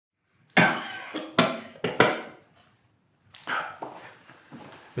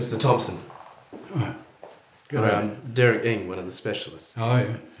Mr. Thompson. Oh, good Hi, day. I'm Dr Eng, one of the specialists. Oh,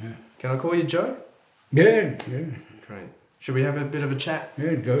 yeah, yeah. Can I call you Joe? Yeah, yeah, Great. Should we have a bit of a chat?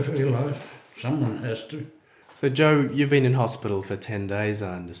 yeah, go for your life. Someone has to. So, Joe, you've been in hospital for 10 days,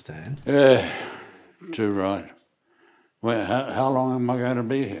 I understand. Yeah, too right. Well, how long am I going to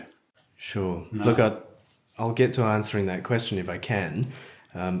be here? Sure. No. Look, I'll get to answering that question if I can.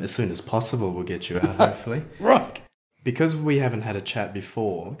 As soon as possible, we'll get you out, hopefully. Right. Because we haven't had a chat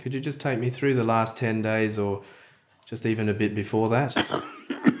before, could you just take me through the last 10 days or just even a bit before that?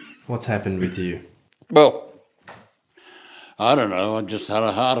 What's happened with you? Well, I don't know. I just had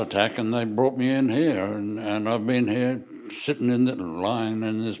a heart attack and they brought me in here and I've been here lying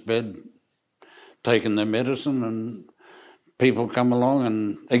in this bed, taking their medicine, and people come along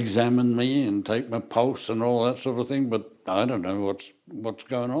and examine me and take my pulse and all that sort of thing, but I don't know what's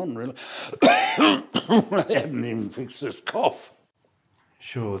going on, really. I haven't even fixed this cough.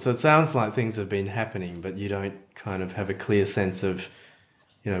 Sure. So it sounds like things have been happening, but you don't kind of have a clear sense of,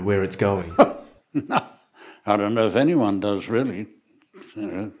 where it's going. No, I don't know if anyone does, really.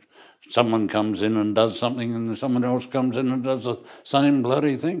 Someone comes in and does something and someone else comes in and does the same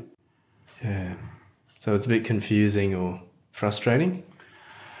bloody thing. Yeah. So it's a bit confusing or frustrating?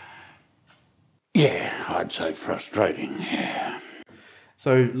 Yeah, I'd say frustrating, yeah.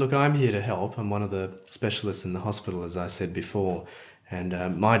 So, look, I'm here to help. I'm one of the specialists in the hospital, as I said before,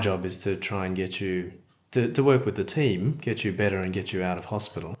 and my job is to try and get you, to work with the team, get you better and get you out of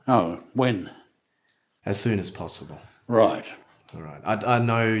hospital. Oh, when? As soon as possible. Right. All right. I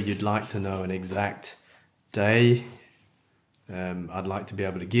know you'd like to know an exact day. I'd like to be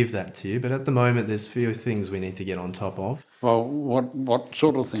able to give that to you, but at the moment there's few things we need to get on top of. Well, what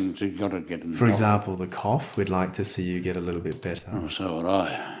sort of things you got to get in? For example, the cough. We'd like to see you get a little bit better. Oh, so would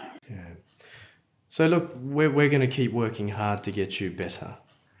I. Yeah. So look, we're going to keep working hard to get you better.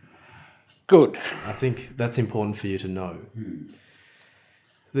 Good. I think that's important for you to know.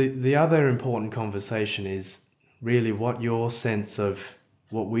 The other important conversation is really what your sense of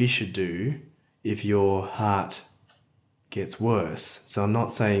what we should do if your heart gets worse. So I'm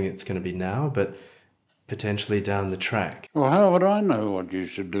not saying it's going to be now, but potentially down the track. Well, how would I know what you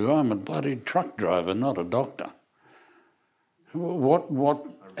should do? I'm a bloody truck driver, not a doctor.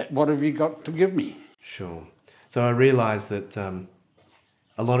 What have you got to give me? Sure. So I realise that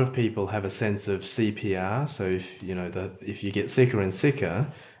a lot of people have a sense of CPR. So if you get sicker and sicker.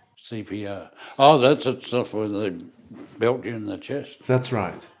 CPR. Oh, that's the stuff where they belt you in the chest. That's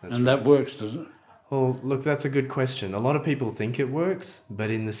right. That works, does it? Well, look, that's a good question. A lot of people think it works,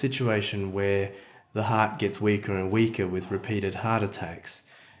 but in the situation where the heart gets weaker and weaker with repeated heart attacks,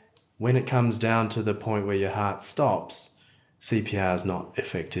 when it comes down to the point where your heart stops, CPR is not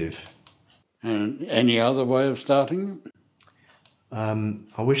effective. And any other way of starting it?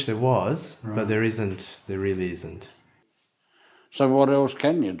 I wish there was, Right. but there isn't. There really isn't. So what else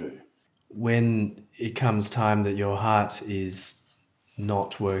can you do? When it comes time that your heart is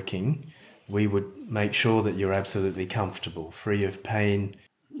not working, we would make sure that you're absolutely comfortable, free of pain.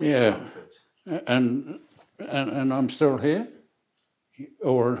 Yeah. And I'm still here?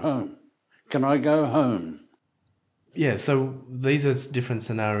 Or at home? Can I go home? Yeah, so these are different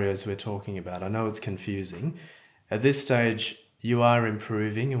scenarios we're talking about. I know it's confusing. At this stage, you are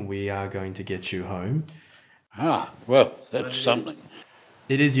improving and we are going to get you home. Ah, well, that's something.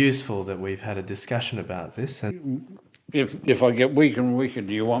 It is useful that we've had a discussion about this. And If I get weaker and weaker,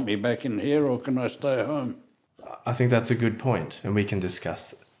 do you want me back in here or can I stay home? I think that's a good point, and we can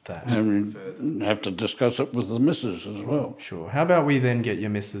discuss that. And we have to discuss it with the missus as well. Sure. How about we then get your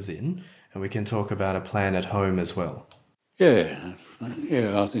missus in and we can talk about a plan at home as well? Yeah, I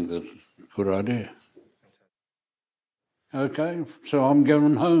think that's a good idea. Okay, so I'm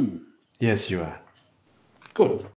going home. Yes, you are. Good.